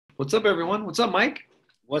What's up, everyone? What's up, Mike?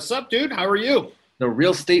 What's up, dude? How are you? The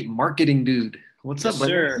real estate marketing dude. What's Yes, up,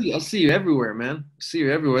 buddy? sir. I'll see you everywhere, man. I see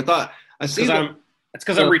you everywhere. I see that. It's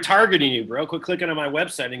because I'm retargeting you, bro. Quit clicking on my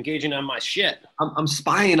website, engaging on my shit. I'm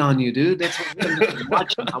spying on you, dude. That's what I'm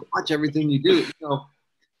watching. I watch everything you do.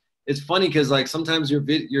 It's funny because like sometimes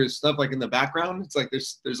your stuff like in the background, it's like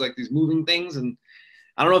there's like these moving things, and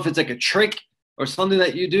I don't know if it's like a trick or something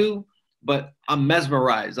that you do, but I'm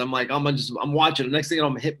mesmerized. I'm watching. The next thing you know,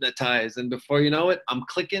 I'm hypnotized, and before you know it, I'm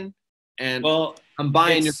clicking and I'm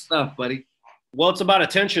buying your stuff, buddy. Well, it's about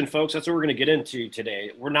attention, folks. That's what we're going to get into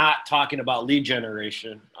today. We're not talking about lead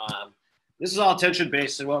generation. This is all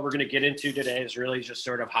attention-based, and what we're going to get into today is really just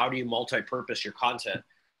sort of how do you multi-purpose your content.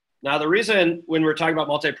 Now, the reason when we're talking about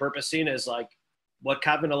multi-purposing is like what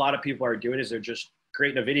Kevin, a lot of people are doing is they're just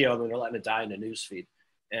creating a video and then they're letting it die in the newsfeed.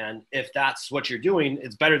 And if that's what you're doing,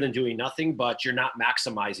 it's better than doing nothing, but you're not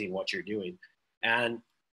maximizing what you're doing. And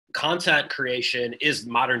content creation is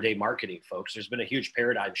modern-day marketing, folks. There's been a huge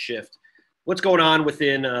paradigm shift. What's going on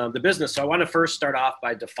within the business. So I want to first start off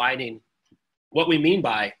by defining what we mean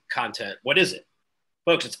by content. What is it?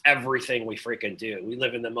 Folks, it's everything we freaking do. We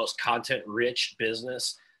live in the most content-rich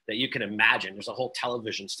business that you can imagine. There's a whole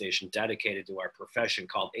television station dedicated to our profession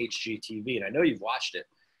called HGTV, and I know you've watched it.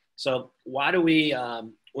 So why do we,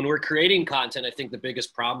 when we're creating content, I think the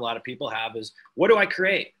biggest problem a lot of people have is, what do I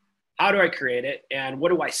create? How do I create it? And what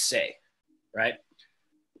do I say, right?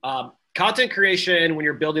 Content creation, when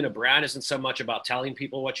you're building a brand, isn't so much about telling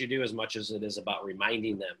people what you do as much as it is about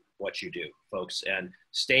reminding them what you do, folks, and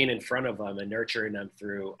staying in front of them and nurturing them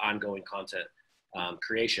through ongoing content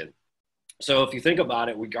creation. So if you think about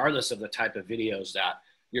it, regardless of the type of videos that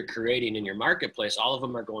you're creating in your marketplace, all of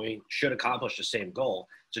them should accomplish the same goal.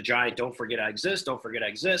 It's a giant, don't forget I exist, don't forget I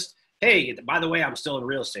exist. Hey, by the way, I'm still in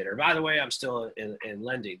real estate, or by the way, I'm still in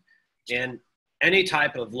lending. And any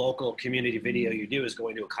type of local community video you do is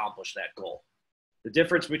going to accomplish that goal. The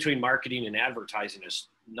difference between marketing and advertising is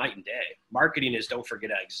night and day. Marketing is don't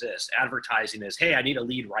forget I exist. Advertising is, hey, I need a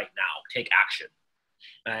lead right now. Take action.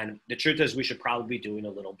 And the truth is we should probably be doing a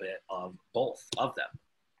little bit of both of them.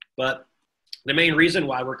 But the main reason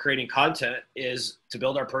why we're creating content is to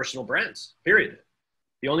build our personal brands, period.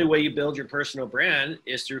 The only way you build your personal brand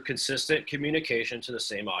is through consistent communication to the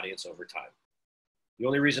same audience over time. The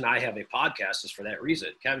only reason I have a podcast is for that reason.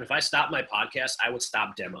 Kevin, if I stopped my podcast, I would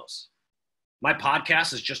stop demos. My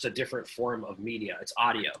podcast is just a different form of media. It's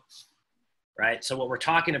audio, right? So what we're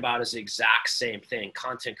talking about is the exact same thing,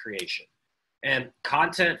 content creation. And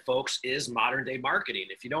content, folks, is modern day marketing.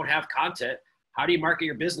 If you don't have content, how do you market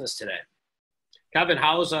your business today? Kevin,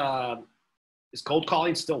 is cold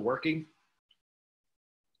calling still working?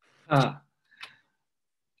 Do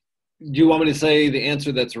you want me to say the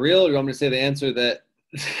answer that's real, or do you want me to say the answer that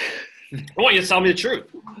I want you to tell me the truth.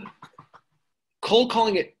 Cold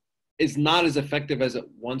calling it is not as effective as it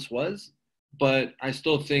once was, but I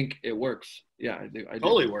still think it works. Yeah, I do.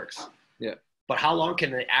 Totally works. Yeah. But how long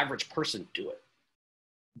can the average person do it?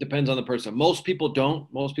 Depends on the person. Most people don't.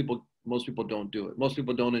 Most people don't do it. Most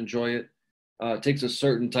people don't enjoy it. It takes a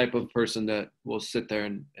certain type of person that will sit there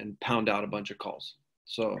and pound out a bunch of calls.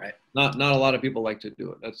 So right. Not a lot of people like to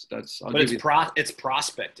do it. That's. But it's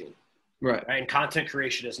prospecting. Right. And content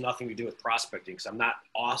creation has nothing to do with prospecting, because I'm not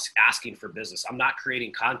asking for business. I'm not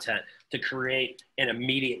creating content to create an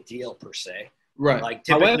immediate deal per se. Right. Like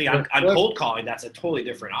typically on cold calling, that's a totally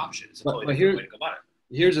different option. It's a totally different way to go about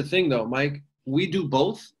it. Here's the thing though, Mike, we do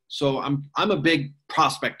both. So I'm a big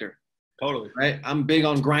prospector. Totally. Right. I'm big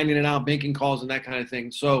on grinding it out, making calls and that kind of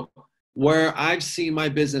thing. So where I've seen my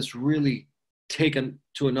business really taken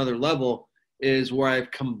to another level is where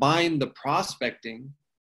I've combined the prospecting,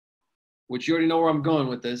 which you already know where I'm going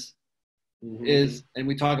with this, and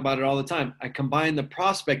we talk about it all the time. I combine the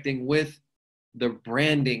prospecting with the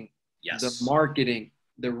branding, the marketing,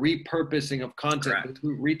 the repurposing of content,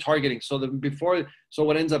 retargeting. So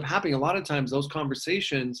what ends up happening a lot of times, those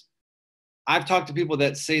conversations, I've talked to people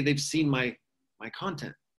that say they've seen my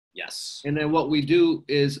content. Yes. And then what we do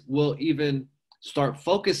is we'll even start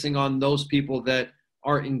focusing on those people that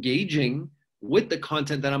are engaging with the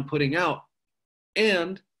content that I'm putting out.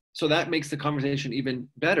 And so that makes the conversation even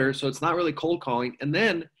better. So it's not really cold calling. And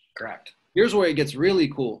then here's where it gets really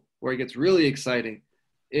cool, where it gets really exciting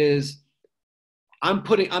is I'm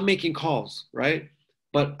making calls, right?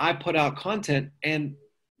 But I put out content, and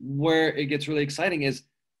where it gets really exciting is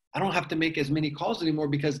I don't have to make as many calls anymore,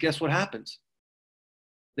 because guess what happens?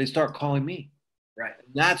 They start calling me. Right.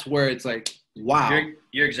 That's where it's like, wow.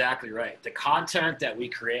 You're exactly right. The content that we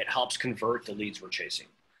create helps convert the leads we're chasing.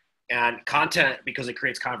 And content, because it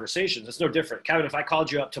creates conversations, it's no different. Kevin, if I called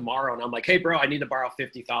you up tomorrow and I'm like, hey, bro, I need to borrow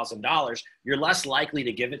 $50,000, you're less likely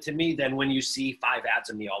to give it to me than when you see 5 ads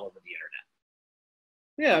of me all over the internet.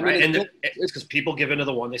 Yeah, I mean, right? It's because people give into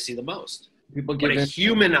the one they see the most. People give but it in.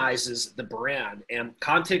 humanizes the brand. And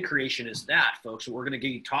content creation is that, folks. What we're going to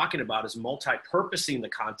get you talking about is multi-purposing the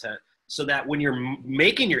content so that when you're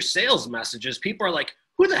making your sales messages, people are like,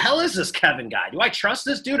 who the hell is this Kevin guy? Do I trust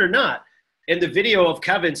this dude or not? And the video of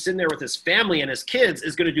Kevin sitting there with his family and his kids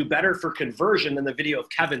is going to do better for conversion than the video of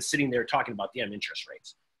Kevin sitting there talking about damn interest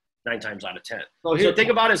rates 9 times out of 10. So think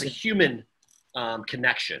about it as a human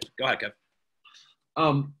connection. Go ahead,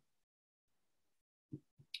 Kev.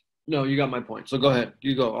 No, you got my point. So go ahead.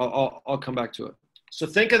 You go. I'll come back to it. So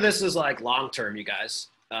think of this as like long-term, you guys.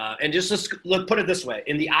 And just look, put it this way.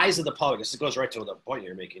 In the eyes of the public, this goes right to the point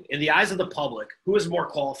you're making. In the eyes of the public, who is more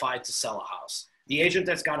qualified to sell a house? The agent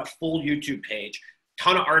that's got a full YouTube page,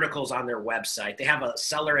 ton of articles on their website. They have a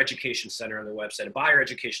seller education center on their website, a buyer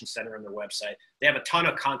education center on their website. They have a ton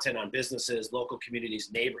of content on businesses, local communities,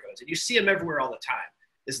 neighborhoods. And you see them everywhere all the time.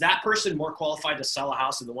 Is that person more qualified to sell a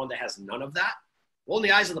house than the one that has none of that? Well, in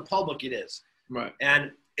the eyes of the public, it is. Right.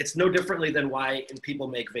 And it's no differently than why people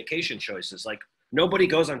make vacation choices. Like nobody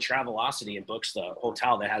goes on Travelocity and books the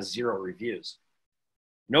hotel that has 0 reviews.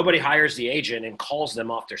 Nobody hires the agent and calls them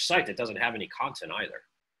off their site that doesn't have any content either.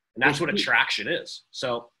 And that's what attraction is.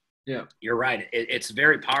 So yeah, you're right. It's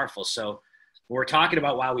very powerful. So when we're talking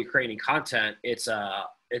about why we're creating content, it's a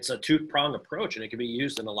 2-pronged approach, and it can be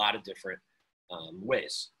used in a lot of different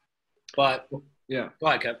ways. But yeah, go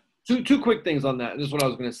ahead, Kev. Two quick things on that. This is what I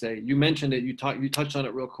was going to say. You mentioned it. You touched on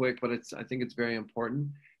it real quick, but I think it's very important.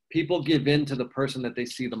 People give in to the person that they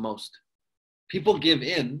see the most. People give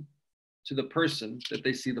in to the person that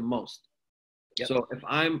they see the most. Yep. So if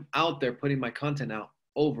I'm out there putting my content out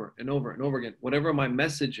over and over and over again, whatever my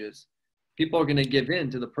message is, people are going to give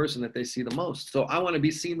in to the person that they see the most. So I want to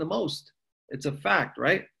be seen the most. It's a fact,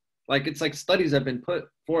 right? Like it's like studies have been put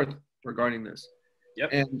forth regarding this. Yep.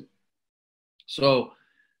 And so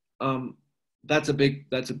that's big.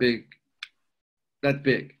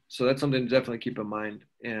 So that's something to definitely keep in mind.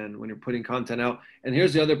 And when you're putting content out, and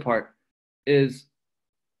here's the other part is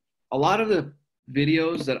a lot of the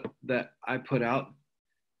videos that I put out,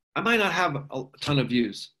 I might not have a ton of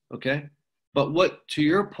views. Okay. But what, to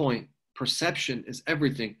your point, perception is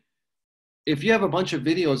everything. If you have a bunch of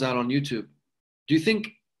videos out on YouTube, do you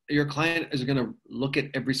think your client is going to look at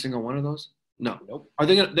every single one of those? No. Nope. Are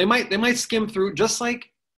they might skim through, just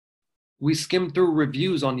like we skim through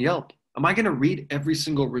reviews on Yelp. Am I going to read every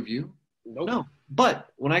single review? Nope. No.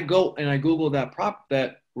 But when I go and I Google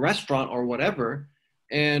that restaurant or whatever,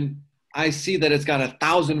 and I see that it's got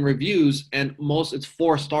 1,000 reviews and it's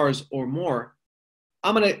 4 stars or more,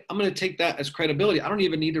 I'm gonna take that as credibility. I don't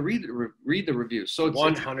even need to read the reviews. So it's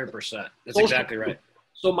 100%. That's exactly right.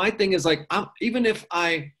 So my thing is like, even if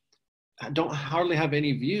I don't hardly have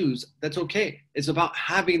any views, that's okay. It's about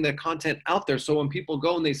having the content out there. So when people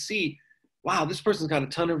go and they see, wow, this person's got a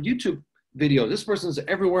ton of YouTube videos. This person's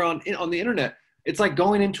everywhere on the internet. It's like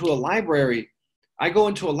going into a library. I go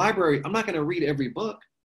into a library. I'm not going to read every book.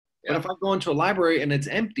 Yeah. But if I go into a library and it's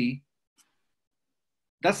empty,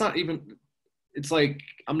 that's not even, it's like,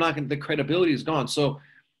 the credibility is gone. So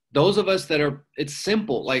those of us it's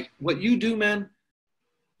simple. Like what you do, man,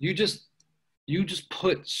 you just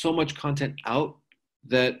put so much content out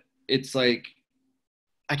that it's like,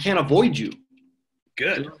 I can't avoid you.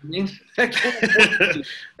 Good. You know what I mean? I can't avoid you.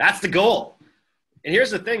 That's the goal. And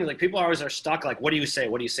here's the thing, like people always are stuck, like, what do you say?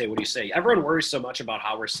 What do you say? What do you say? Everyone worries so much about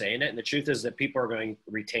how we're saying it. And the truth is that people are going to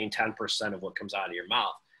retain 10% of what comes out of your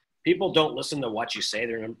mouth. People don't listen to what you say.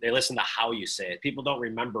 They listen to how you say it. People don't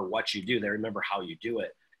remember what you do. They remember how you do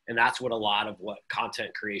it. And that's what a lot of what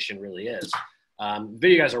content creation really is. The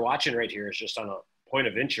video you guys are watching right here is just on a point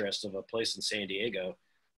of interest of a place in San Diego.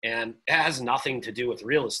 And it has nothing to do with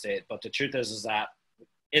real estate. But the truth is that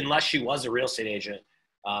unless she was a real estate agent,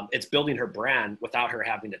 it's building her brand without her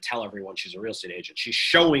having to tell everyone she's a real estate agent. She's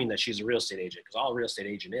showing that she's a real estate agent, because all a real estate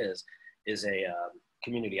agent is a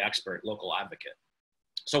community expert, local advocate.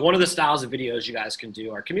 So one of the styles of videos you guys can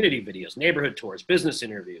do are community videos, neighborhood tours, business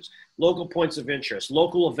interviews, local points of interest,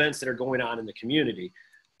 local events that are going on in the community.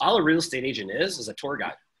 All a real estate agent is a tour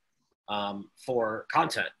guide for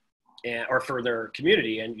content or for their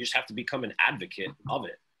community, and you just have to become an advocate of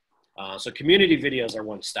it. So community videos are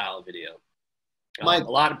one style of video. A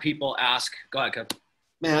lot of people ask, go ahead, Kev.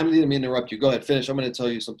 Man, I didn't mean to interrupt you. Go ahead, finish. I'm going to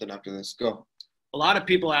tell you something after this. Go. A lot of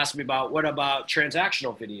people ask me what about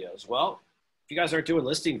transactional videos? Well, if you guys aren't doing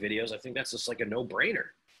listing videos, I think that's just like a no-brainer.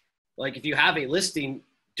 Like if you have a listing,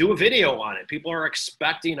 do a video on it. People are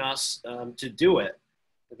expecting us to do it.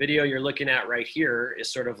 The video you're looking at right here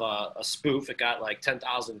is sort of a spoof. It got like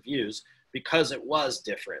 10,000 views because it was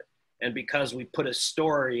different. And because we put a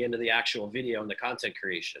story into the actual video and the content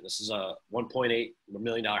creation. This is a $1.8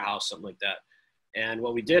 million house, something like that. And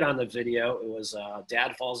what we did on the video, it was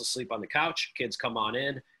dad falls asleep on the couch, kids come on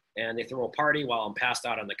in, and they throw a party while I'm passed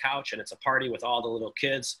out on the couch. And it's a party with all the little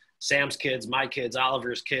kids, Sam's kids, my kids,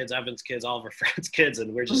 Oliver's kids, Evan's kids, all of our friends' kids.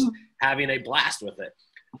 And we're just having a blast with it.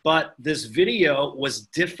 But this video was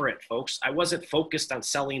different, folks. I wasn't focused on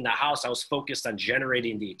selling the house. I was focused on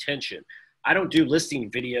generating the attention. I don't do listing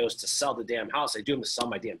videos to sell the damn house. I do them to sell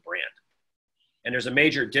my damn brand. And there's a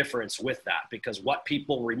major difference with that because what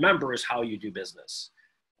people remember is how you do business.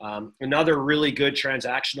 Another really good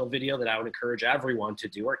transactional video that I would encourage everyone to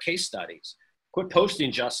do are case studies. Quit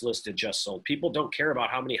posting just listed, just sold. People don't care about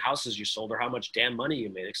how many houses you sold or how much damn money you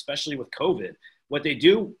made, especially with COVID. What they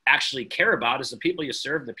do actually care about is the people you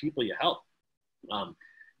serve, the people you help.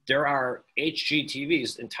 There are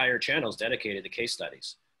HGTV's entire channels dedicated to case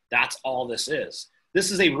studies. That's all this is.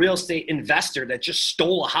 This is a real estate investor that just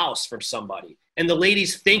stole a house from somebody. And the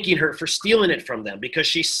lady's thanking her for stealing it from them because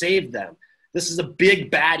she saved them. This is a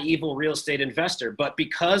big, bad, evil real estate investor. But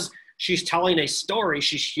because she's telling a story,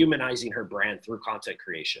 she's humanizing her brand through content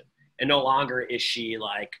creation. And no longer is she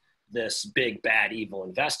like this big, bad, evil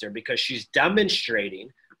investor because she's demonstrating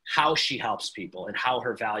how she helps people and how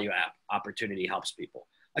her value opportunity helps people.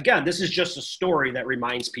 Again, this is just a story that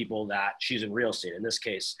reminds people that she's in real estate. In this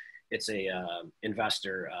case, it's a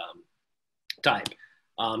investor type.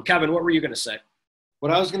 Kevin, what were you going to say? What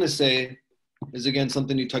I was going to say is, again,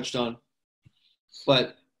 something you touched on.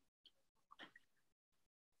 But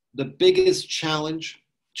the biggest challenge,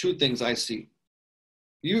 two things I see.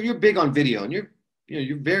 You're big on video, and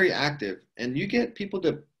you're very active, and you get people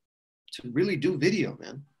to really do video,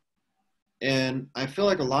 man. And I feel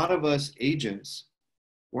like a lot of us agents,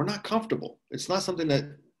 we're not comfortable. It's not something that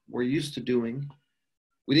we're used to doing.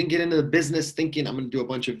 We didn't get into the business thinking I'm going to do a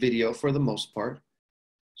bunch of video for the most part.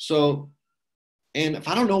 So, and if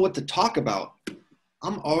I don't know what to talk about,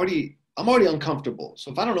 I'm already uncomfortable. So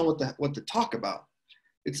if I don't know what to talk about,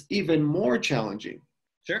 it's even more challenging.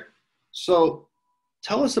 Sure. So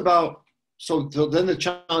tell us about, so then the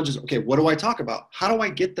challenge is, okay, what do I talk about? How do I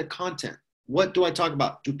get the content? What do I talk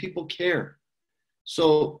about? Do people care?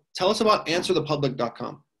 So tell us about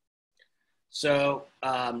answerthepublic.com. So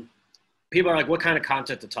people are like, what kind of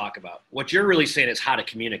content to talk about? What you're really saying is how to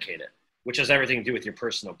communicate it, which has everything to do with your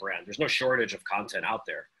personal brand. There's no shortage of content out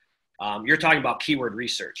there. You're talking about keyword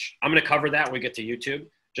research. I'm going to cover that when we get to YouTube,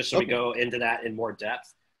 just so we go into that in more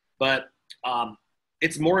depth. But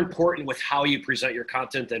it's more important with how you present your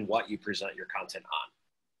content than what you present your content on.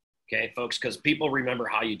 Okay, folks, because people remember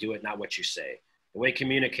how you do it, not what you say. The way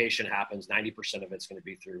communication happens, 90% of it's going to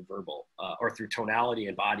be through verbal or through tonality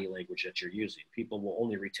and body language that you're using. People will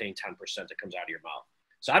only retain 10% that comes out of your mouth.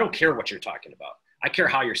 So I don't care what you're talking about. I care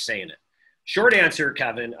how you're saying it. Short answer,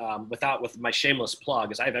 Kevin, with my shameless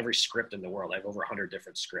plug, is I have every script in the world. I have over 100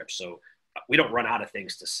 different scripts. So we don't run out of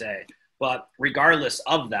things to say. But regardless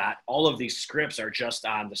of that, all of these scripts are just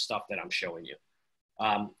on the stuff that I'm showing you.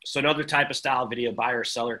 So another type of style video, buyer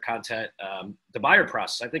seller content, the buyer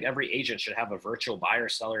process. I think every agent should have a virtual buyer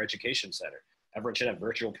seller education center. Everyone should have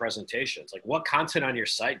virtual presentations. Like, what content on your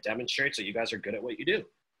site demonstrates that you guys are good at what you do?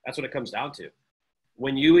 That's what it comes down to.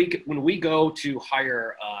 When we go to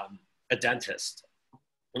hire a dentist,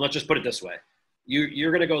 and let's just put it this way,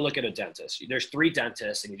 you're going to go look at a dentist. There's 3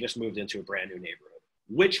 dentists, and you just moved into a brand new neighborhood.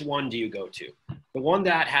 Which one do you go to? The one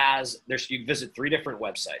that you visit 3 different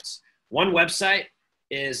websites. One website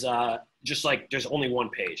is just like, there's only one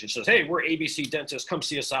page. It says, hey, we're ABC Dentists. Come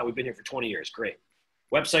see us out. We've been here for 20 years. Great.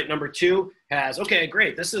 Website number 2 has, okay,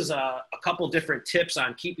 great. This is a couple different tips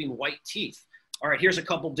on keeping white teeth. All right, here's a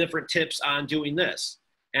couple different tips on doing this.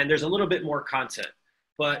 And there's a little bit more content.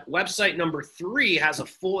 But website number 3 has a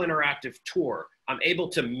full interactive tour. I'm able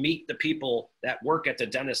to meet the people that work at the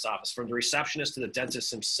dentist's office, from the receptionist to the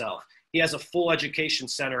dentist himself. He has a full education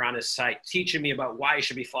center on his site teaching me about why I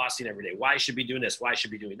should be flossing every day, why I should be doing this, why I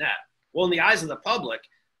should be doing that. Well, in the eyes of the public,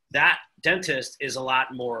 that dentist is a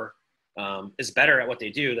lot more, is better at what they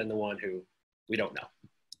do than the one who we don't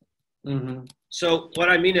know. Mm-hmm. So what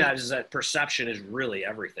I mean is that perception is really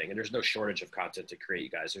everything. And there's no shortage of content to create, you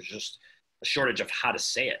guys. There's just a shortage of how to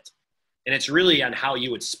say it. And it's really on how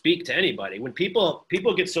you would speak to anybody. When people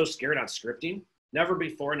get so scared on scripting, never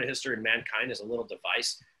before in the history of mankind has a little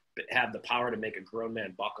device have the power to make a grown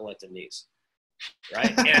man buckle at the knees,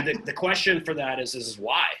 right? And the question for that is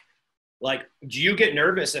why? Like, do you get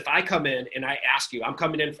nervous if I come in and I ask you, I'm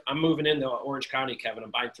moving into Orange County, Kevin,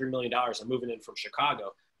 I'm buying $3 million. I'm moving in from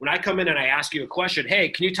Chicago. When I come in and I ask you a question, hey,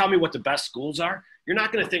 can you tell me what the best schools are? You're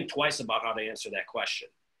not going to think twice about how to answer that question.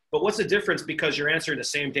 But what's the difference because you're answering the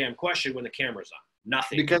same damn question when the camera's on?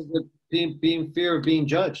 Nothing. Because of being fear of being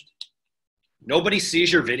judged. Nobody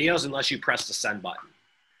sees your videos unless you press the send button.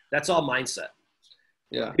 That's all mindset.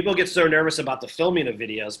 Yeah. People get so nervous about the filming of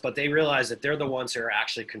videos, but they realize that they're the ones who are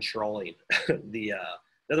actually controlling they're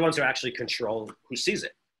the ones who actually control who sees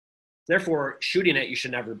it. Therefore, shooting it, you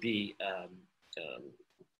should never be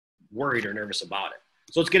worried or nervous about it.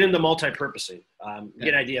 So let's get into multi-purposing,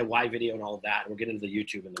 get an idea why video and all of that, and we'll get into the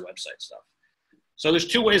YouTube and the website stuff. So there's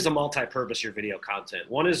two ways to multi-purpose your video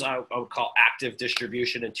content. One is I would call active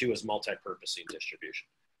distribution, and two is multi-purposing distribution.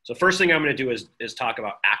 So first thing I'm going to do is talk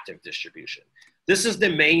about active distribution. This is the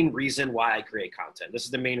main reason why I create content. This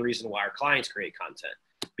is the main reason why our clients create content,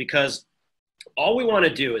 because all we want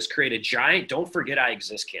to do is create a giant "don't forget I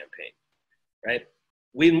exist" campaign, right?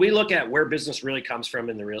 When we look at where business really comes from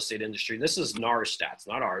in the real estate industry, this is NAR's stats,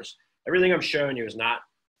 not ours. Everything I'm showing you is not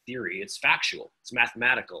theory. It's factual. It's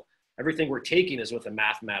mathematical. Everything we're taking is with a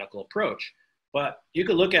mathematical approach. But you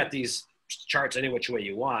can look at these charts any which way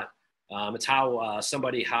you want. It's how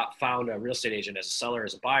somebody found a real estate agent as a seller,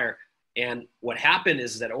 as a buyer. And what happened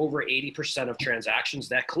is that over 80% of transactions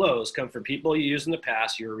that close come from people you used in the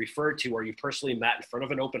past, you were referred to, or you personally met in front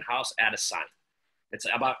of an open house at a sign. It's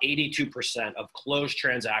about 82% of closed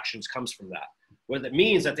transactions comes from that. What that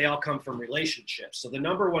means that they all come from relationships. So the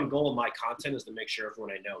number one goal of my content is to make sure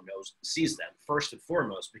everyone I know sees them first and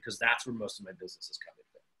foremost, because that's where most of my business is coming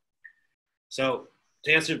from. So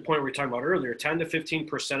to answer the point we were talking about earlier, 10 to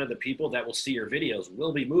 15% of the people that will see your videos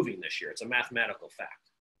will be moving this year. It's a mathematical fact.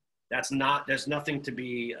 There's nothing to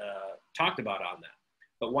be talked about on that.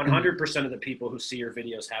 But 100% of the people who see your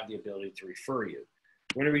videos have the ability to refer you.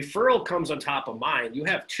 When a referral comes on top of mind, you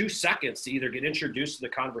have 2 seconds to either get introduced to the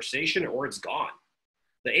conversation or it's gone.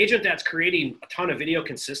 The agent that's creating a ton of video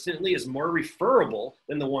consistently is more referable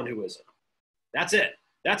than the one who isn't. That's it.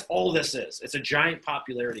 That's all this is. It's a giant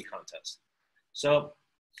popularity contest. So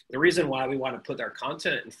the reason why we want to put our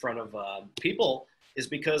content in front of people is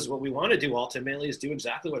because what we want to do ultimately is do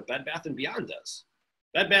exactly what Bed Bath & Beyond does.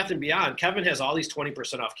 Bed Bath & Beyond, Kevin has all these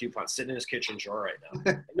 20% off coupons sitting in his kitchen drawer right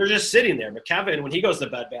now. And they're just sitting there. But Kevin, when he goes to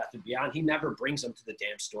Bed Bath & Beyond, he never brings them to the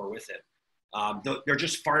damn store with him. They're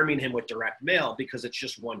just farming him with direct mail because it's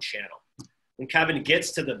just one channel. When Kevin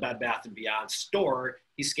gets to the Bed Bath & Beyond store,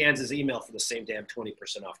 he scans his email for the same damn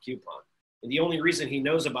 20% off coupon. And the only reason he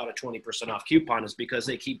knows about a 20% off coupon is because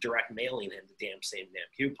they keep direct mailing him the same damn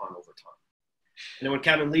coupon over time. And then when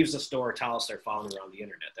Kevin leaves the store, towels start following around the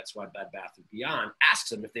internet. That's why Bed Bath & Beyond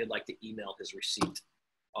asks him if they'd like to email his receipt.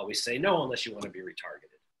 Always say no unless you want to be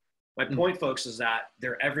retargeted. My point, folks, is that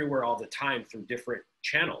they're everywhere all the time through different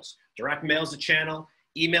channels. Direct mail is a channel,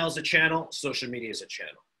 email is a channel, social media is a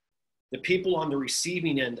channel. The people on the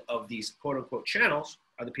receiving end of these quote-unquote channels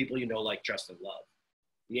are the people you know, like, trust, and love.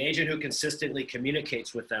 The agent who consistently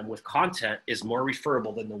communicates with them with content is more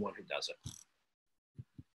referable than the one who doesn't.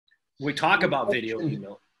 We talk about video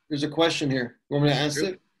email. There's a question here. You want me to answer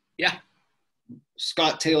it? Yeah.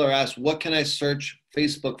 Scott Taylor asked, what can I search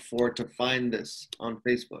Facebook for to find this on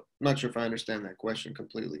Facebook? I'm not sure if I understand that question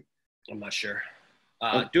completely. I'm not sure.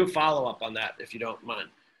 Do a follow-up on that if you don't mind.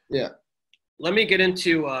 Yeah. Let me get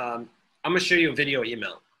into, I'm going to show you a video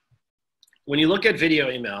email. When you look at video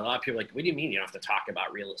email, a lot of people are like, what do you mean you don't have to talk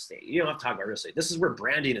about real estate? You don't have to talk about real estate. This is where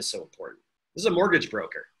branding is so important. This is a mortgage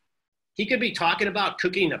broker. He could be talking about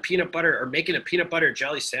cooking a peanut butter or making a peanut butter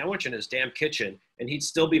jelly sandwich in his damn kitchen, and he'd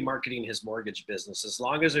still be marketing his mortgage business as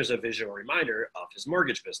long as there's a visual reminder of his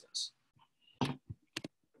mortgage business.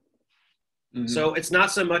 Mm-hmm. So it's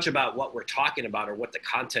not so much about what we're talking about or what the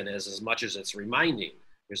content is as much as it's reminding.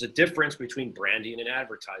 There's a difference between branding and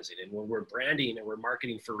advertising. And when we're branding and we're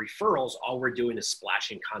marketing for referrals, all we're doing is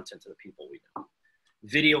splashing content to the people we know.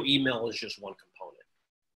 Video email is just one component.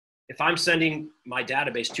 If I'm sending my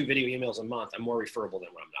database 2 video emails a month, I'm more referable than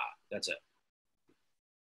when I'm not. That's it.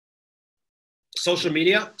 Social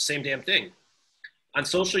media, same damn thing. On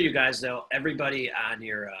social, you guys know, everybody on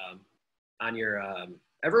your,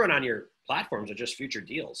 everyone on your platforms are just future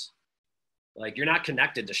deals. Like, you're not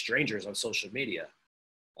connected to strangers on social media.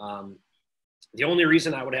 The only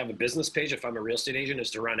reason I would have a business page if I'm a real estate agent is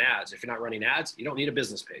to run ads. If you're not running ads, you don't need a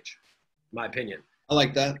business page, in my opinion. I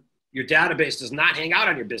like that. Your database does not hang out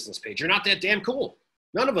on your business page. You're not that damn cool.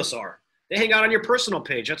 None of us are. They hang out on your personal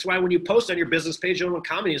page. That's why when you post on your business page, the only one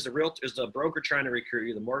common is the broker trying to recruit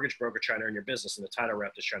you, the mortgage broker trying to earn your business, and the title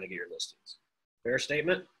rep is trying to get your listings. Fair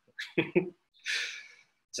statement? It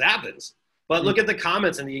happens. But look at the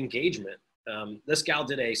comments and the engagement. This gal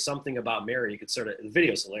did something about Mary. You could the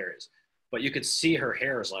video's hilarious, but you could see her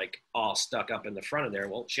hair is like all stuck up in the front of there.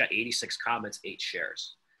 Well, she got 86 comments, 8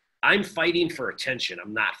 shares. I'm fighting for attention.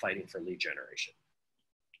 I'm not fighting for lead generation.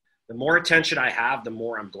 The more attention I have, the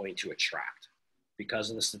more I'm going to attract because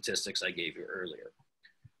of the statistics I gave you earlier.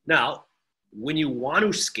 Now, when you want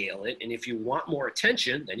to scale it, and if you want more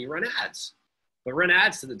attention, then you run ads. But run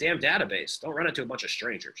ads to the damn database. Don't run it to a bunch of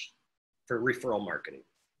strangers for referral marketing.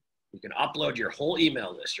 You can upload your whole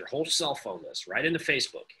email list, your whole cell phone list right into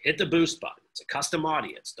Facebook. Hit the boost button. It's a custom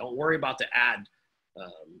audience. Don't worry about the ad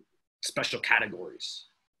special categories.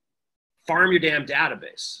 Farm your damn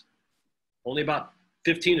database. Only about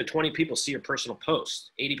 15 to 20 people see your personal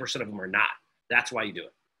post. 80% of them are not. That's why you do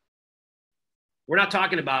it. We're not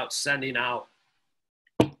talking about sending out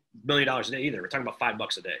 $1 million a day either. We're talking about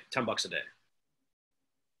 $5 a day, $10 a day.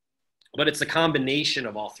 But it's the combination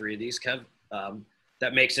of all three of these, Kev,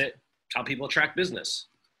 that makes it how people attract business.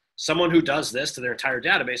 Someone who does this to their entire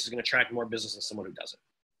database is going to attract more business than someone who doesn't,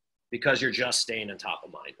 because you're just staying on top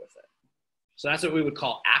of mind with it. So that's what we would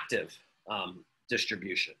call active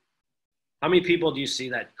distribution. How many people do you see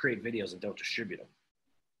that create videos and don't distribute them?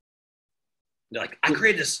 They're like, I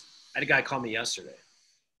created this. I had a guy call me yesterday.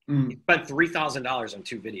 He spent $3,000 on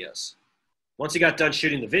 2 videos. Once he got done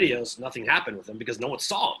shooting the videos, nothing happened with them because no one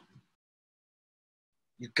saw them.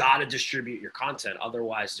 You got to distribute your content.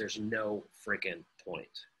 Otherwise, there's no freaking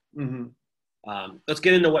point. Let's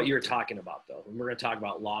get into what you were talking about, though. And we're going to talk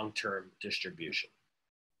about long-term distribution.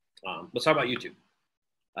 Let's talk about YouTube.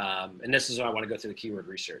 And this is why I want to go through the keyword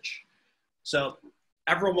research. So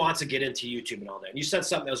everyone wants to get into YouTube and all that. And you said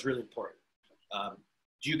something that was really important.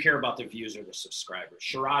 Do you care about the views or the subscribers?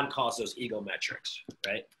 Sharon calls those ego metrics,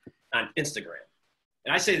 right? On Instagram.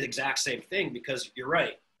 And I say the exact same thing because you're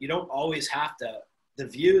right. You don't always have to, the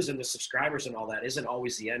views and the subscribers and all that isn't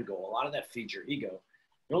always the end goal. A lot of that feeds your ego.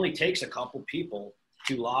 It only takes a couple people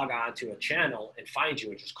to log on to a channel and find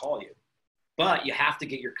you and just call you. But you have to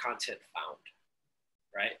get your content found,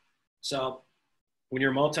 right? So when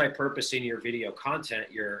you're multi-purposing your video content,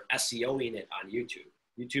 you're SEOing it on YouTube.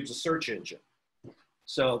 YouTube's a search engine.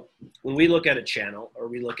 So when we look at a channel or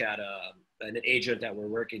we look at an agent that we're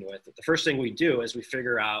working with, the first thing we do is we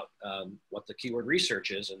figure out what the keyword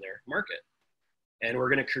research is in their market. And we're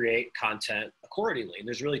going to create content accordingly. And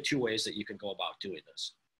there's really 2 ways that you can go about doing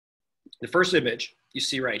this. The first image you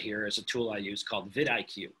see right here is a tool I use called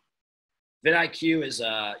vidIQ. vidIQ is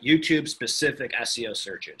a YouTube-specific SEO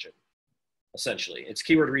search engine, essentially. It's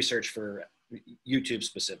keyword research for YouTube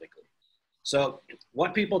specifically. So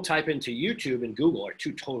what people type into YouTube and Google are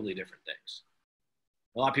 2 totally different things.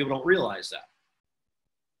 A lot of people don't realize that.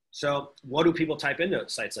 So what do people type into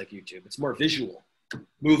sites like YouTube? It's more visual,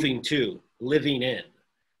 moving to, living in.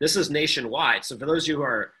 This is nationwide. So for those of you who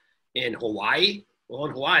are in Hawaii, well,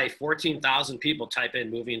 in Hawaii, 14,000 people type in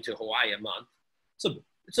moving to Hawaii a month.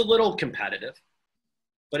 It's a little competitive,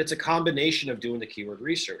 but it's a combination of doing the keyword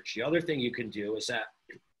research. The other thing you can do is that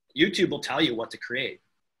YouTube will tell you what to create.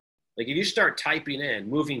 Like if you start typing in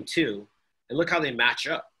moving to, and look how they match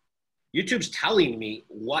up. YouTube's telling me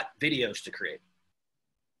what videos to create.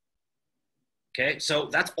 Okay, so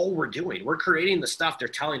that's all we're doing. We're creating the stuff they're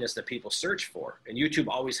telling us that people search for. And YouTube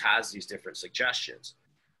always has these different suggestions.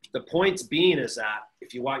 The point being is that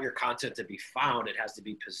if you want your content to be found, it has to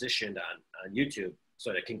be positioned on YouTube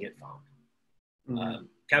so that it can get found.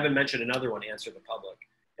 Kevin mentioned another one, Answer the Public.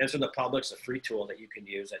 Answer the Public's a free tool that you can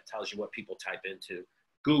use that tells you what people type into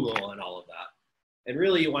Google and all of that. And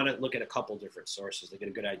really you want to look at a couple different sources to get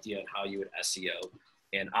a good idea on how you would SEO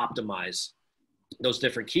and optimize those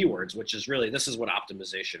different keywords, which is really, this is what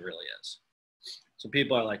optimization really is. So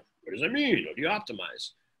people are like, what does that mean? How do you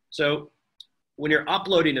optimize? So when you're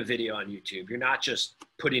uploading a video on YouTube, you're not just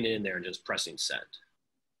putting it in there and just pressing send.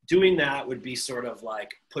 Doing that would be sort of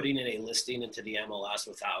like putting in a listing into the MLS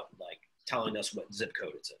without like telling us what zip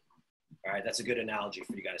code it's in. All right, that's a good analogy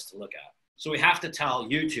for you guys to look at. So we have to tell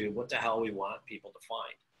YouTube what the hell we want people to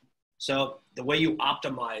find. So the way you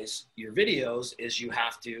optimize your videos is you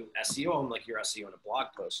have to SEO them like you're SEO in a blog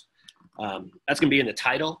post. That's going to be in the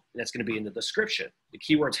title, and that's going to be in the description. The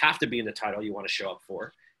keywords have to be in the title you want to show up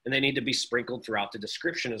for, and they need to be sprinkled throughout the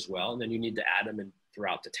description as well, and then you need to add them in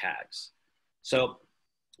throughout the tags. So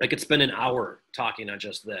I could spend an hour talking on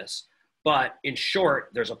just this, but in short,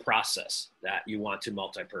 there's a process that you want to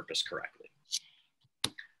multi-purpose correctly.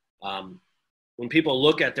 When people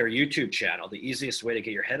look at their YouTube channel, the easiest way to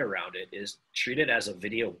get your head around it is treat it as a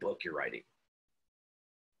video book you're writing.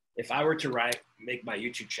 If I were to make my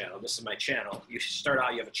YouTube channel, this is my channel, you start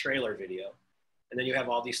out, you have a trailer video, And then you have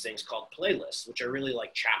all these things called playlists, which are really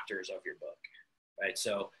like chapters of your book, right?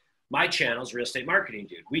 So my channel is Real Estate Marketing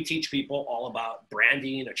Dude. We teach people all about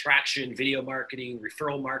branding, attraction, video marketing,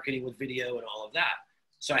 referral marketing with video, and all of that.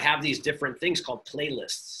 So I have these different things called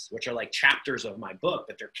playlists, which are like chapters of my book,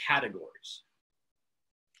 but they're categories.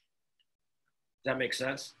 Does that make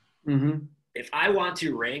sense? Mm-hmm. If I want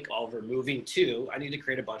to rank over moving to, I need to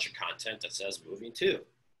create a bunch of content that says moving to.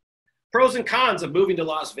 Pros and cons of moving to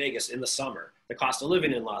Las Vegas in the summer. The cost of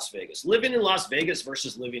living in Las Vegas. Living in Las Vegas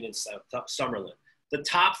versus living in Summerlin. The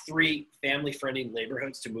top 3 family-friendly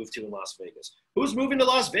neighborhoods to move to in Las Vegas. Who's moving to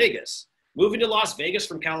Las Vegas? Moving to Las Vegas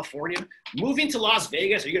from California? Moving to Las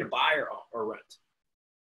Vegas, are you going to buy or rent?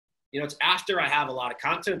 You know, it's after I have a lot of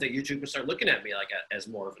content that YouTube can start looking at me like as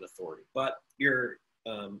more of an authority. But you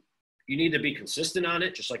need to be consistent on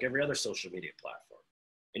it, just like every other social media platform.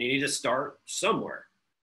 And you need to start somewhere.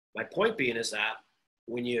 My point being is that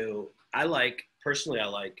I like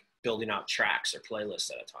building out tracks or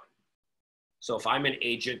playlists at a time. So if I'm an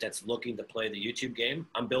agent that's looking to play the YouTube game,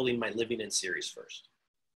 I'm building my living in series first.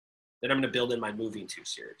 Then I'm going to build in my moving to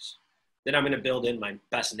series. Then I'm going to build in my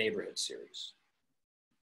best neighborhood series.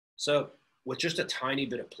 So with just a tiny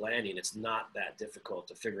bit of planning, it's not that difficult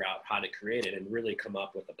to figure out how to create it and really come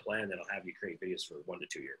up with a plan that'll have you create videos for 1 to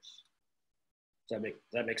 2 years. Does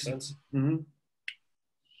that make sense? Mm-hmm.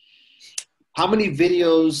 How many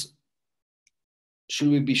videos should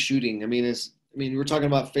we be shooting? I mean, we're talking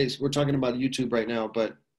about we're talking about YouTube right now,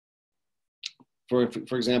 but for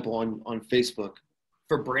example, on Facebook.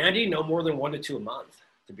 For branding, no more than 1 to 2 a month,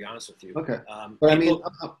 to be honest with you. Okay. But I mean,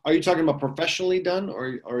 are you talking about professionally done,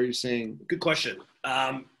 or are you saying? Good question.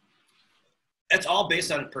 It's all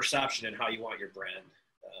based on perception and how you want your brand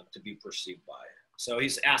to be perceived by. So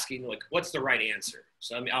he's asking, like, what's the right answer?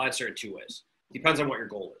 So I'll answer it 2 ways. Depends on what your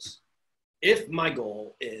goal is. If my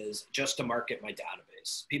goal is just to market my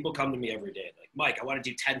database, people come to me every day like, Mike, I want to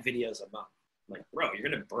do 10 videos a month. I'm like, bro, you're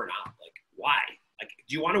going to burn out. Like, why? Like,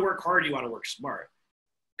 do you want to work hard? Or do you want to work smart?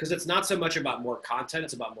 Because it's not so much about more content,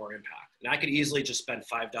 it's about more impact. And I could easily just spend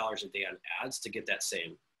 $5 a day on ads to get that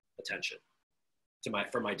same attention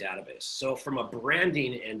for my database. So from a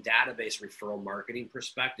branding and database referral marketing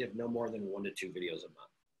perspective, no more than 1 to 2 videos a month.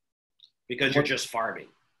 Because you're just farming.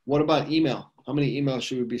 What about email? How many emails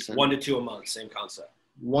should we be sending? 1 to 2 a month, same concept.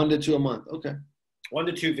 1 to 2 a month, okay. 1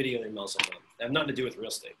 to 2 video emails a month. They have nothing to do with real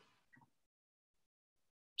estate.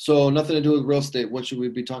 So nothing to do with real estate. What should we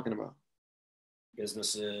be talking about?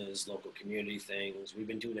 Businesses, local community things. We've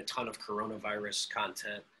been doing a ton of coronavirus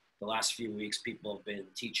content. The last few weeks, people have been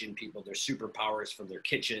teaching people their superpowers from their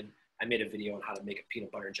kitchen. I made a video on how to make a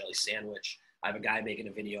peanut butter and jelly sandwich. I have a guy making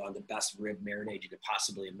a video on the best rib marinade you could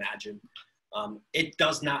possibly imagine. It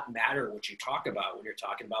does not matter what you talk about when you're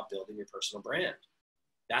talking about building your personal brand.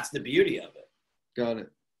 That's the beauty of it. Got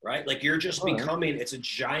it. Right? Like you're just becoming, it's a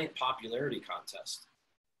giant popularity contest.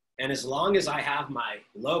 And as long as I have my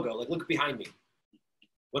logo, like look behind me.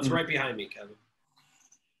 What's right behind me, Kevin?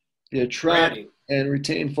 The attract and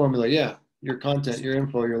retain formula. Yeah. Your content, your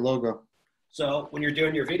info, your logo. So when you're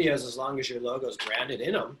doing your videos, as long as your logo is branded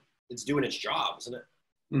in them, it's doing its job, isn't it?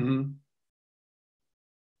 Mm-hmm.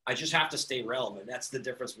 I just have to stay relevant. That's the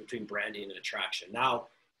difference between branding and attraction. Now,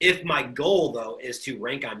 if my goal, though, is to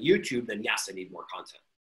rank on YouTube, then yes, I need more content.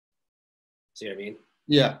 See what I mean?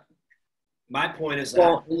 Yeah. My point is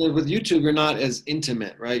that with YouTube, you're not as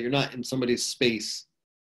intimate, right? You're not in somebody's space,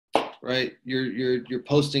 right? You're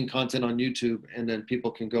posting content on YouTube, and then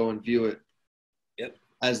people can go and view it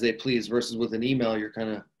as they please. Versus with an email, you're kind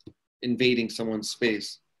of invading someone's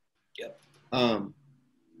space. Yep.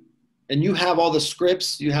 And you have all the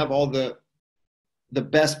scripts, you have all the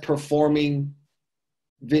best performing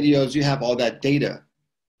videos, you have all that data.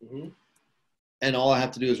 Mm-hmm. And all I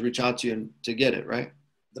have to do is reach out to you to get it, right?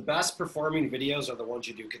 The best performing videos are the ones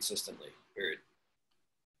you do consistently, period.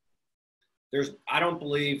 I don't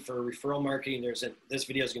believe for referral marketing, this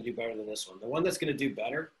video is going to do better than this one. The one that's going to do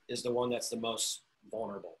better is the one that's the most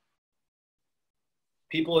vulnerable.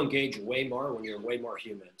 People engage way more when you're way more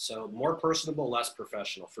human. So more personable, less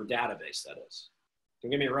professional for database, that is.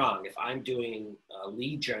 Don't get me wrong. If I'm doing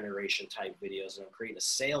lead generation type videos and I'm creating a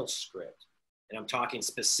sales script and I'm talking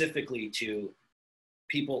specifically to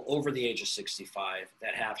people over the age of 65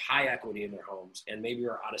 that have high equity in their homes and maybe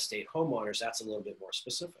are out-of-state homeowners, that's a little bit more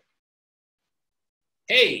specific.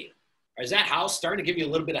 Hey, is that house starting to give you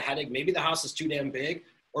a little bit of headache? Maybe the house is too damn big.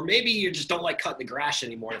 Or maybe you just don't like cutting the grass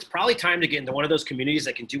anymore. It's probably time to get into one of those communities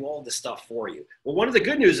that can do all this stuff for you. Well, one of the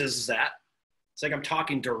good news is that it's like I'm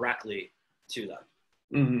talking directly to them.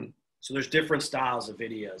 Mm-hmm. So there's different styles of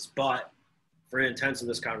videos, but for the intents of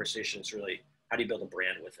this conversation, it's really how do you build a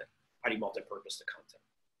brand with it? How do you multi-purpose the content?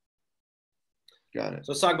 Got it.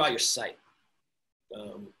 So let's talk about your site.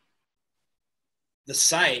 The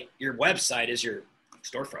site, your website is your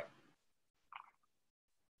storefront.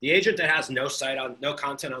 The agent that has no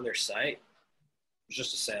content on their site is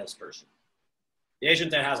just a salesperson. The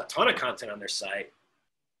agent that has a ton of content on their site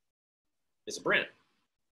is a brand.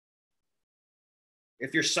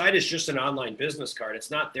 If your site is just an online business card, it's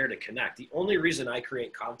not there to connect. The only reason I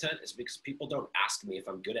create content is because people don't ask me if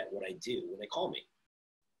I'm good at what I do when they call me.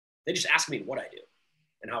 They just ask me what I do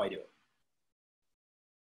and how I do it.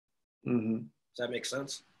 Mm-hmm. Does that make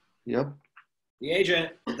sense? Yep. The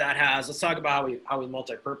agent that has, let's talk about how we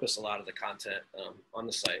multi-purpose a lot of the content on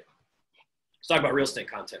the site. Let's talk about real estate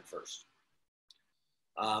content first.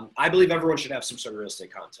 I believe everyone should have some sort of real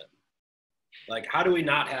estate content. Like, how do we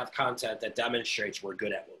not have content that demonstrates we're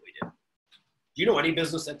good at what we do? Do you know any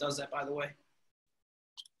business that does that, by the way?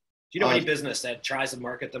 Do you know any business that tries to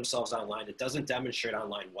market themselves online that doesn't demonstrate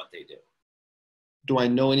online what they do? Do I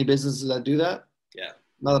know any businesses that do that? Yeah.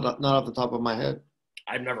 Not off the top of my head.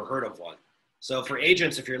 I've never heard of one. So for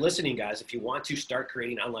agents, if you're listening, guys, if you want to start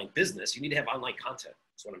creating online business, you need to have online content.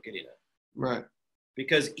 That's what I'm getting at. Right.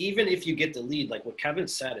 Because even if you get the lead, like what Kevin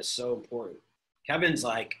said is so important. Kevin's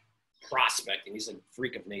like prospecting. He's a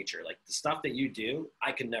freak of nature. Like the stuff that you do,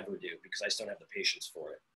 I can never do because I just don't have the patience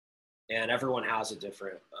for it. And everyone has a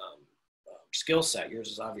different skill set. Yours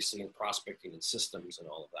is obviously in prospecting and systems and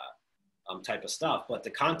all of that type of stuff. But the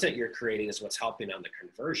content you're creating is what's helping on the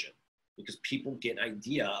conversion because people get an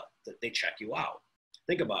idea that they check you out.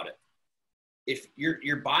 Think about it. If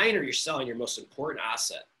you're buying or you're selling your most important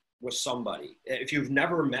asset with somebody, if you've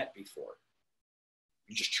never met before,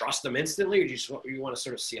 you just trust them instantly, or you want to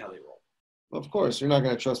sort of see how they roll? Of course, you're not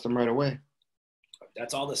going to trust them right away.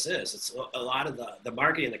 That's all this is. It's a lot of the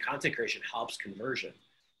marketing and the content creation helps conversion.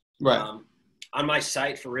 Right. On my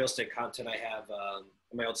site for real estate content, I have, on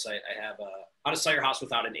my old site, I have how to sell your house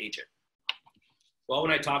without an agent. Well,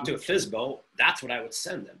 when I talk to a FSBO, that's what I would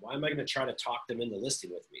send them. Why am I going to try to talk them into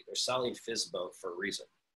listing with me? They're selling FSBO for a reason.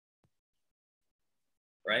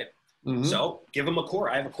 Right? Mm-hmm. So give them a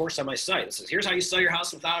course. I have a course on my site that says, here's how you sell your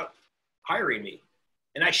house without hiring me.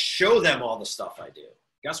 And I show them all the stuff I do.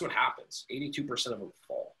 Guess what happens? 82% of them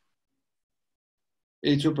fall.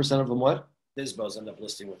 82% of them what? FSBOs end up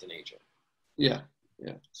listing with an agent. Yeah.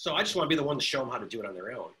 Yeah. So I just want to be the one to show them how to do it on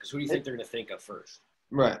their own. Because who do you think they're going to think of first?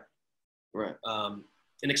 Right. Right. An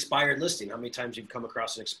expired listing. How many times you've come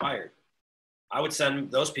across an expired? I would send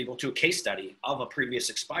those people to a case study of a previous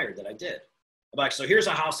expired that I did. I'm like, so here's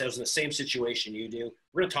a house that was in the same situation you do.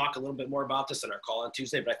 We're going to talk a little bit more about this in our call on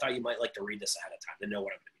Tuesday, but I thought you might like to read this ahead of time to know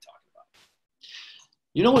what I'm going to be talking about.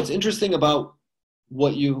 You know what's interesting about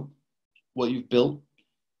what you've built?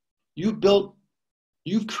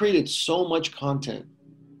 You've created so much content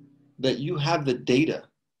that you have the data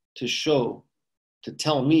to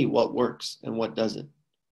tell me what works and what doesn't.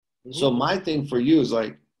 Mm-hmm. So my thing for you is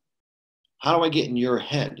like, how do I get in your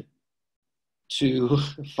head to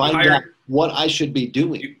find out what I should be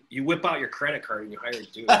doing? You whip out your credit card and you hire a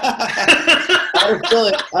dude. I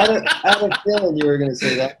had a feeling you were going to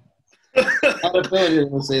say that.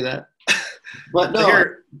 But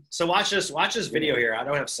no. So watch this video here. I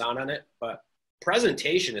don't have sound on it, but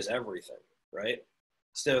presentation is everything, right?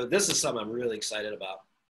 So this is something I'm really excited about.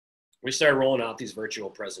 We started rolling out these virtual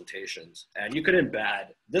presentations, and you could embed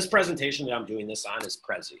this presentation that I'm doing this on is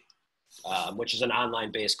Prezi, which is an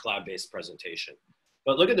online-based, cloud-based presentation.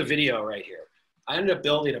 But look at the video right here. I ended up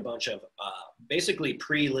building a bunch of basically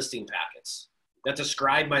pre-listing packets that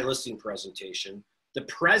describe my listing presentation. The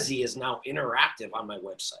Prezi is now interactive on my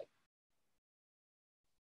website.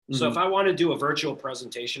 So if I want to do a virtual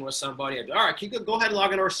presentation with somebody, I'd be, all right, can you go ahead and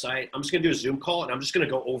log on our site? I'm just going to do a Zoom call, and I'm just going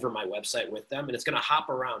to go over my website with them, and it's going to hop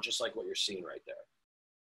around just like what you're seeing right there.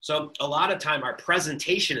 So a lot of time, our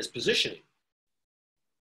presentation is positioning.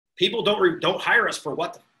 People don't hire us for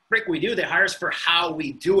what the frick we do. They hire us for how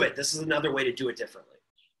we do it. This is another way to do it differently,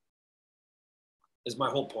 is my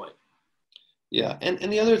whole point. Yeah, and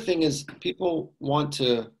the other thing is people want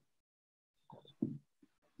to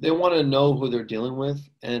know who they're dealing with,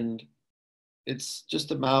 and it's just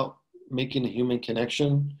about making a human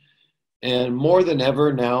connection. And more than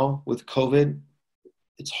ever now with COVID,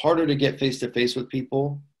 it's harder to get face-to-face with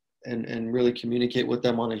people and really communicate with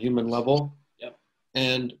them on a human level. Yep.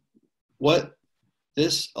 And what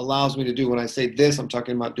this allows me to do, when I say this, I'm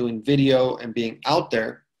talking about doing video and being out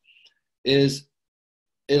there, is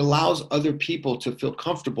it allows other people to feel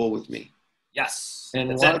comfortable with me. Yes.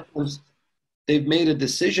 And a lot of times they've made a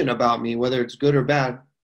decision about me, whether it's good or bad.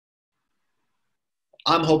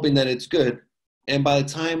 I'm hoping that it's good, And by the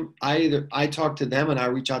time I talk to them and I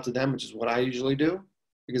reach out to them, which is what I usually do,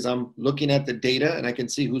 because I'm looking at the data and I can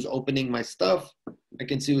see who's opening my stuff. I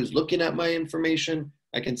can see who's looking at my information.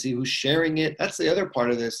 I can see who's sharing it. That's the other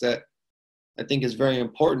part of this that I think is very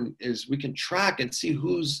important, is we can track and see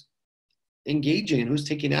who's engaging and who's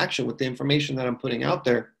taking action with the information that I'm putting out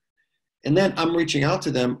there. And then I'm reaching out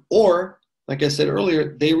to them, or like I said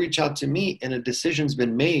earlier, they reach out to me and a decision's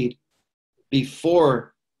been made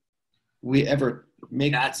before we ever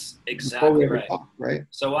make. That's exactly right. Talk, right.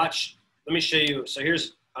 So watch, let me show you. So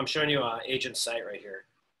I'm showing you an agent's site right here.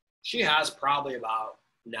 She has probably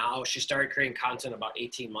she started creating content about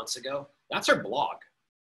 18 months ago. That's her blog.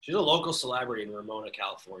 She's a local celebrity in Ramona,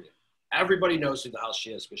 California. Everybody knows who the hell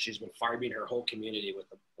she is, because she's been farming her whole community with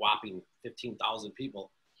a whopping 15,000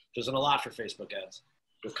 people, which isn't a lot for Facebook ads,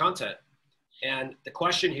 with content. And the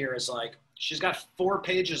question here is, like, she's got 4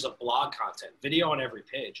 pages of blog content, video on every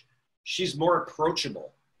page. She's more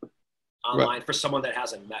approachable online for someone that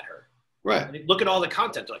hasn't met her. Right. I mean, look at all the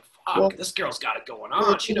content. They're like, fuck, this girl's got it going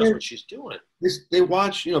on. She knows what she's doing. They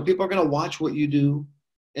watch, people are going to watch what you do.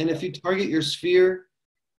 And if you target your sphere,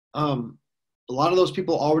 a lot of those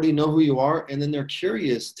people already know who you are, and then they're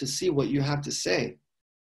curious to see what you have to say.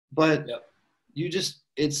 But you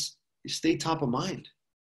stay top of mind,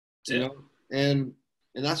 and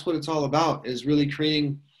that's what it's all about, is really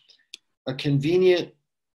creating a convenient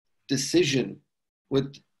decision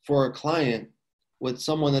for a client with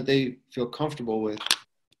someone that they feel comfortable with.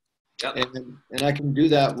 Yep. And I can do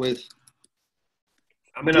that with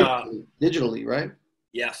digitally, right?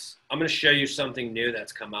 Yes. I'm going to show you something new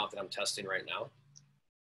that's come out that I'm testing right now.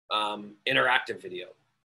 Interactive video.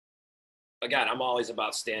 Again, I'm always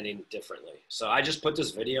about standing differently. So I just put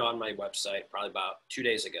this video on my website probably about 2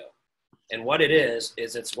 days ago. And what it is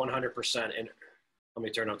it's 100%, let me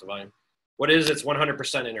turn up the volume. What it is, it's 100%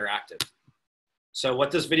 interactive. So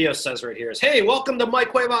what this video says right here is, hey, welcome to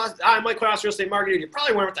Mike Cuevas. I'm Mike Cuevas, Real Estate Marketing. You're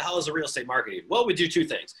probably wondering what the hell is a real estate marketing. Well, we do 2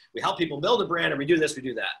 things. We help people build a brand, and we do this, we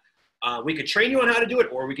do that. We could train you on how to do it,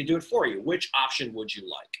 or we could do it for you. Which option would you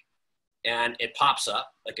like? And it pops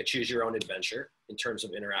up like a choose your own adventure in terms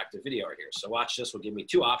of interactive video right here. So watch this. Will give me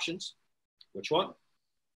 2 options. Which one?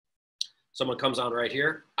 Someone comes on right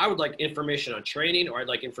here. I would like information on training, or I'd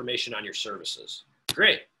like information on your services.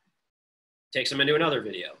 Great. Takes them into another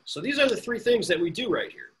video. So these are the 3 things that we do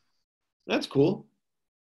right here. That's cool.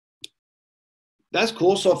 That's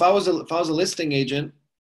cool. So if I was a listing agent,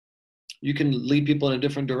 you can lead people in a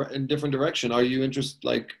different direction. Are you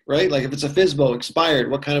interested, right? Like if it's a FSBO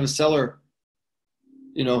expired, what kind of a seller,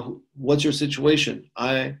 what's your situation?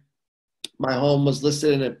 My home was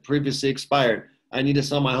listed and it previously expired. I need to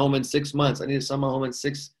sell my home in 6 months. I need to sell my home in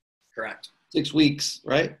 6 weeks,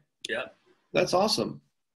 right? Yep. That's awesome.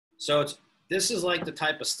 So this is like the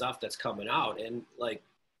type of stuff that's coming out. And like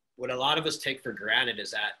what a lot of us take for granted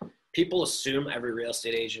is that people assume every real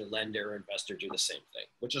estate agent, lender, or investor do the same thing,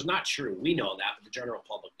 which is not true. We know that, but the general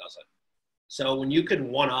public doesn't. So when you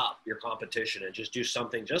can one-up your competition and just do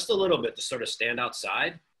something just a little bit to sort of stand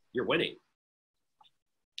outside, you're winning.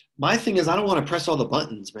 My thing is, I don't want to press all the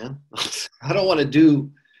buttons, man. I don't want to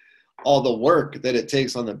do all the work that it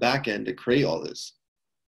takes on the back end to create all this.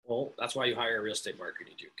 Well, that's why you hire a real estate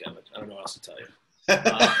marketing dude, Kevin. I don't know what else to tell you.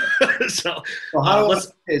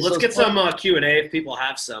 Let's get some Q&A if people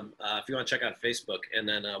have some. If you want to check out Facebook, and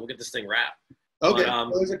then we'll get this thing wrapped. Okay,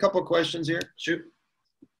 there's a couple of questions here. Shoot.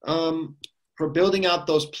 For building out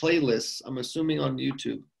those playlists, I'm assuming on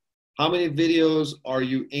YouTube, how many videos are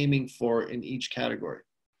you aiming for in each category?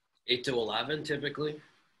 8 to 11 typically.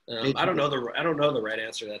 I don't know the right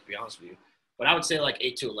answer to that, to be honest with you, but I would say like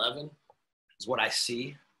 8 to 11 is what I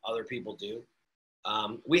see other people do.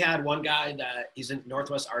 We had one guy that he's in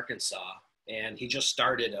Northwest Arkansas, and he just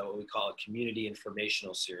started what we call a community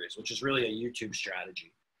informational series, which is really a YouTube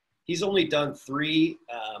strategy. He's only done 3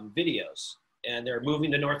 videos, and they're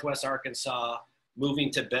moving to Northwest Arkansas,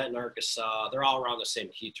 moving to Benton, Arkansas. They're all around the same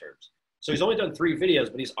key terms. So he's only done 3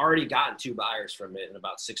 videos, but he's already gotten 2 buyers from it in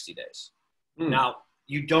about 60 days. Now,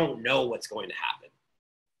 you don't know what's going to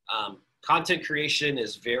happen. Content creation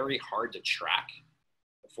is very hard to track,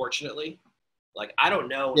 unfortunately. Like, I don't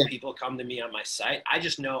know when people come to me on my site. I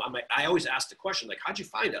just know, I always ask the question, like, how'd you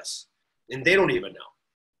find us? And they don't even know.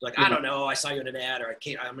 Like, I don't know. I saw you in an ad, or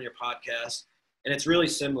I'm on your podcast. And it's really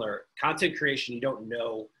similar. Content creation, you don't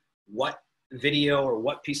know what video or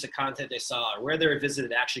what piece of content they saw or where they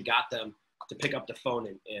visited actually got them to pick up the phone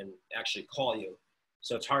and actually call you.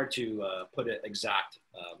 So it's hard to put an exact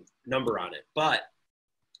number on it. But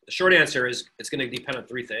the short answer is it's going to depend on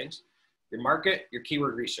 3 things: your market, your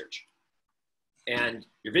keyword research, and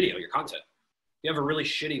your video, your content. If you have a really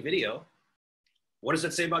shitty video, what does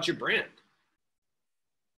it say about your brand?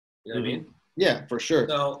 You know what I mean? Yeah, for sure.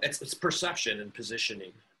 So it's perception and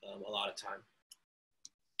positioning a lot of time.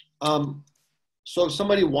 So if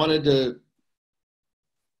somebody wanted to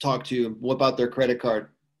talk to you, whip out their credit card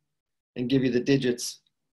and give you the digits,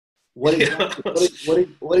 what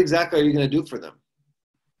exactly are you going to do for them?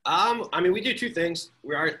 I mean, we do two things.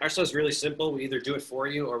 Our stuff's really simple. We either do it for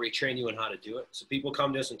you or we train you on how to do it. So people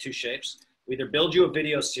come to us in two shapes. We either build you a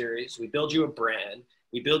video series, we build you a brand,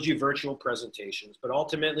 we build you virtual presentations, but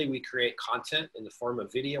ultimately we create content in the form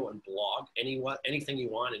of video and blog, anything you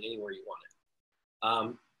want and anywhere you want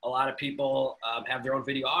it. A lot of people have their own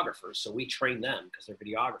videographers, so we train them because their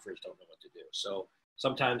videographers don't know what to do. So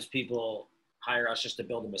sometimes people hire us just to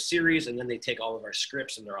build them a series, and then they take all of our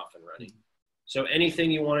scripts and they're off and running. So anything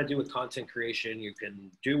you want to do with content creation, you can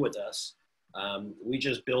do with us. We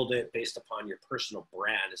just build it based upon your personal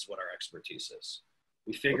brand is what our expertise is.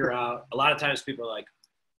 We figure out, a lot of times people are like,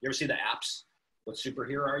 you ever see the apps? What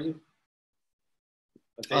superhero are you?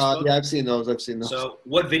 On Facebook? Yeah, I've seen those. So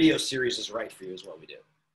what video series is right for you is what we do.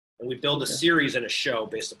 And we build a series and a show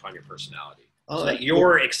based upon your personality so that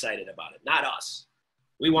you're excited about it, not us.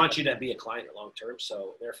 We want you to be a client long term,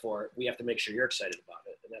 so therefore we have to make sure you're excited about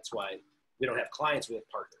it. And that's why we don't have clients, we have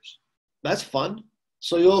partners. That's fun.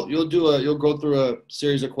 So you'll go through a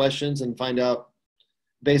series of questions and find out,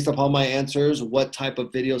 based upon my answers, what type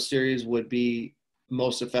of video series would be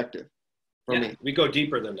most effective for me. We go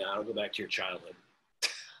deeper than that. I'll go back to your childhood.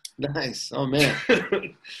 Nice. Oh man.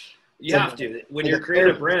 You have to. When you're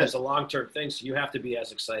creating a brand, it's a long-term thing, so you have to be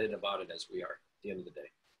as excited about it as we are at the end of the day.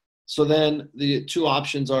 So then the two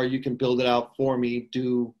options are, you can build it out for me,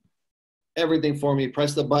 do everything for me,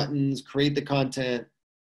 press the buttons, create the content,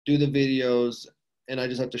 do the videos, and I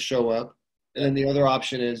just have to show up. And then the other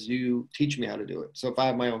option is you teach me how to do it. So if I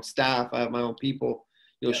have my own staff, I have my own people,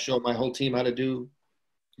 you'll show my whole team how to do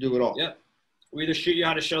it all. Yeah. We either show you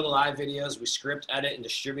how to show the live videos, we script, edit, and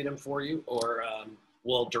distribute them for you, or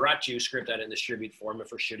we'll direct you, script, edit, and distribute for them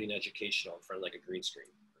if we're shooting educational in front of like a green screen,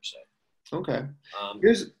 per se. Okay.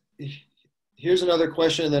 Here's another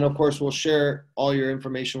question, and then of course we'll share all your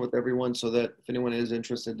information with everyone so that if anyone is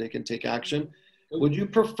interested, they can take action. Would you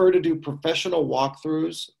prefer to do professional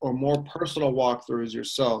walkthroughs or more personal walkthroughs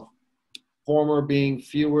yourself? Former being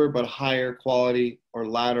fewer but higher quality, or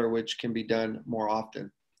latter, which can be done more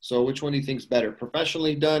often. So which one do you think is better,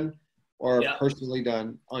 professionally done or personally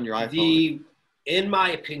done on your iPhone? In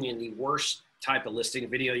my opinion, the worst type of listing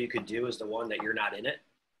video you could do is the one that you're not in it.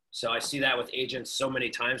 So I see that with agents so many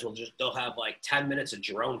times. They'll have like 10 minutes of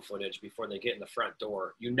drone footage before they get in the front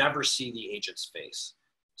door. You never see the agent's face.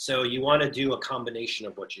 So you want to do a combination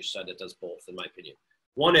of what you said that does both, in my opinion.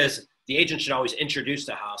 One is the agent should always introduce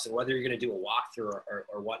the house, and whether you're going to do a walkthrough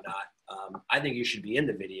or whatnot, I think you should be in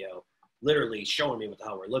the video, literally showing me what the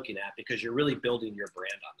hell we're looking at, because you're really building your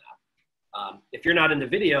brand on that. If you're not in the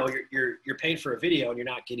video, you're paying for a video and you're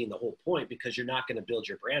not getting the whole point, because you're not going to build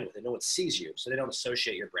your brand with it. No one sees you, so they don't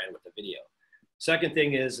associate your brand with the video. Second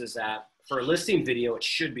thing is that for a listing video, it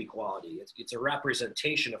should be quality. It's a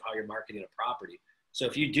representation of how you're marketing a property. So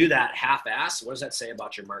if you do that half-ass, what does that say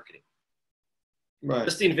about your marketing? Right.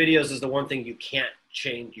 Listing videos is the one thing you can't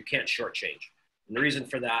change, you can't shortchange. And the reason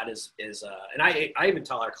for that is and I even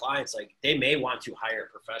tell our clients, like, they may want to hire a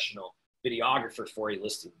professional videographer for a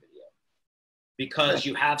listing video because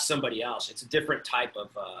you have somebody else. It's a different type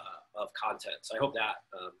of content. So I hope that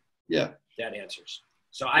that answers.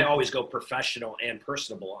 So I always go professional and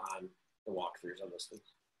personable on the walkthroughs on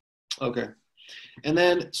listings. Okay. And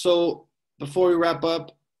then, so before we wrap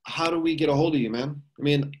up, how do we get a hold of you, man? I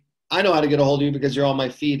mean, I know how to get a hold of you because you're on my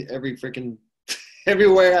feed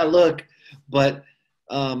everywhere I look. But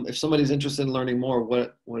if somebody's interested in learning more,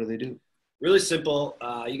 what do they do? Really simple.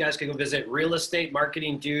 You guys can go visit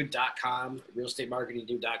realestatemarketingdude.com,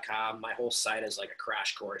 realestatemarketingdude.com. My whole site is like a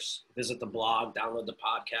crash course. Visit the blog, download the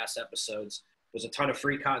podcast episodes. There's a ton of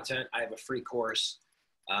free content. I have a free course.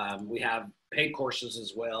 We have paid courses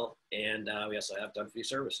as well. And we also have done fee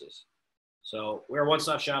services. So we're a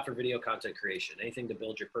one-stop shop for video content creation. Anything to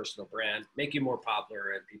build your personal brand, make you more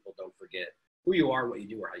popular, and people don't forget who you are, what you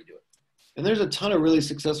do, or how you do it. And there's a ton of really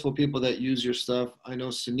successful people that use your stuff. I know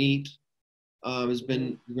Sunit has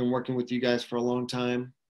been working with you guys for a long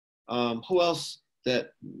time. Who else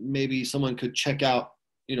that maybe someone could check out,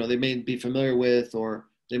 they may be familiar with, or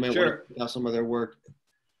they might want to check out some of their work?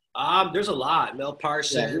 There's a lot. Mel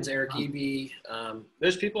Parsons, Eric Eby.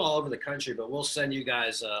 There's people all over the country, but we'll send you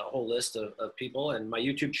guys a whole list of people. And my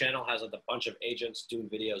YouTube channel has a bunch of agents doing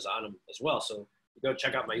videos on them as well. So go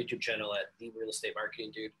check out my YouTube channel at The Real Estate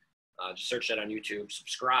Marketing Dude. Just search that on YouTube,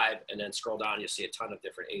 subscribe, and then scroll down. You'll see a ton of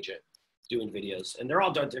different agent doing videos, and they're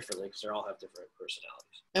all done differently because they all have different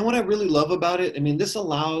personalities. And what I really love about it, I mean,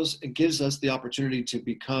 it gives us the opportunity to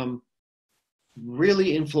become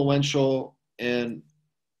really influential and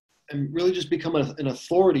really just become an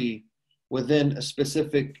authority within a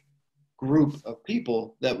specific group of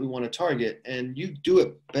people that we want to target. And you do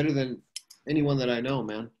it better than anyone that I know,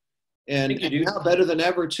 man. And now better than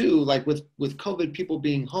ever too, like with COVID, people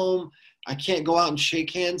being home, I can't go out and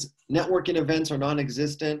shake hands. Networking events are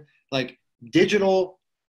non-existent. Like digital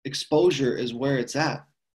exposure is where it's at.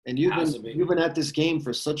 And you've been at this game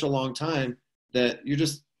for such a long time that you're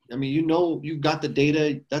just, I mean, you've got the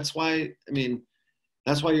data. That's why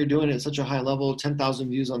you're doing it at such a high level. 10,000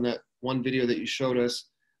 views on that one video that you showed us.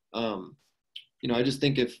 I just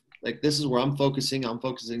think this is where I'm focusing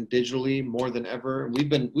digitally more than ever.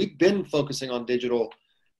 We've been focusing on digital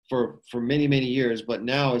for many, many years, but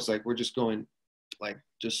now it's like, we're just going like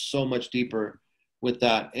just so much deeper with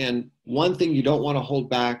that. And one thing you don't want to hold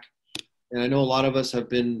back, and I know a lot of us have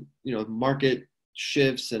been, market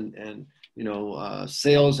shifts and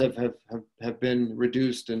sales have been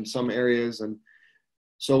reduced in some areas. And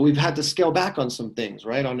so we've had to scale back on some things,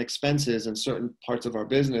 right? On expenses in certain parts of our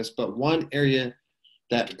business. But one area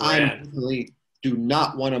that I really do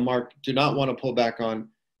not want to pull back on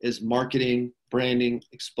is marketing, branding,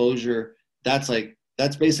 exposure. That's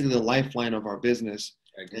basically the lifeline of our business.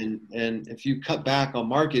 And if you cut back on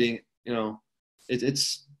marketing, you're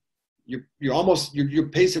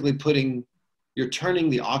basically you're turning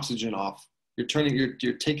the oxygen off. You're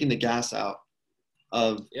taking the gas out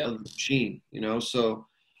of the machine, so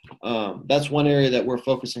that's one area that we're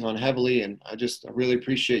focusing on heavily. And I really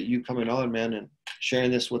appreciate you coming on, man, and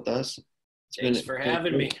sharing this with us. Thanks for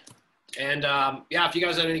having me. And if you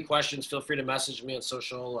guys have any questions, feel free to message me on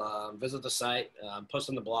social, visit the site, post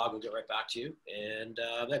on the blog. We'll get right back to you. And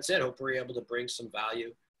that's it. Hope we're able to bring some value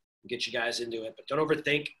and get you guys into it. But don't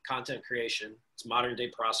overthink content creation. It's modern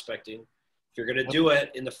day prospecting. If you're going to do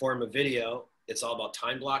it in the form of video, it's all about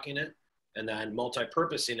time blocking it and then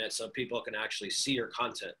multi-purposing it so people can actually see your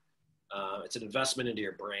content. It's an investment into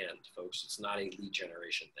your brand, folks. It's not a lead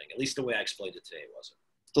generation thing. At least the way I explained it today wasn't.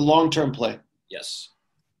 It's a long-term play. Yes.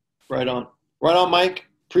 Right on, Mike.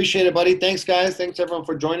 Appreciate it, buddy. Thanks, guys. Thanks, everyone,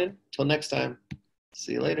 for joining. Till next time.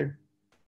 See you later.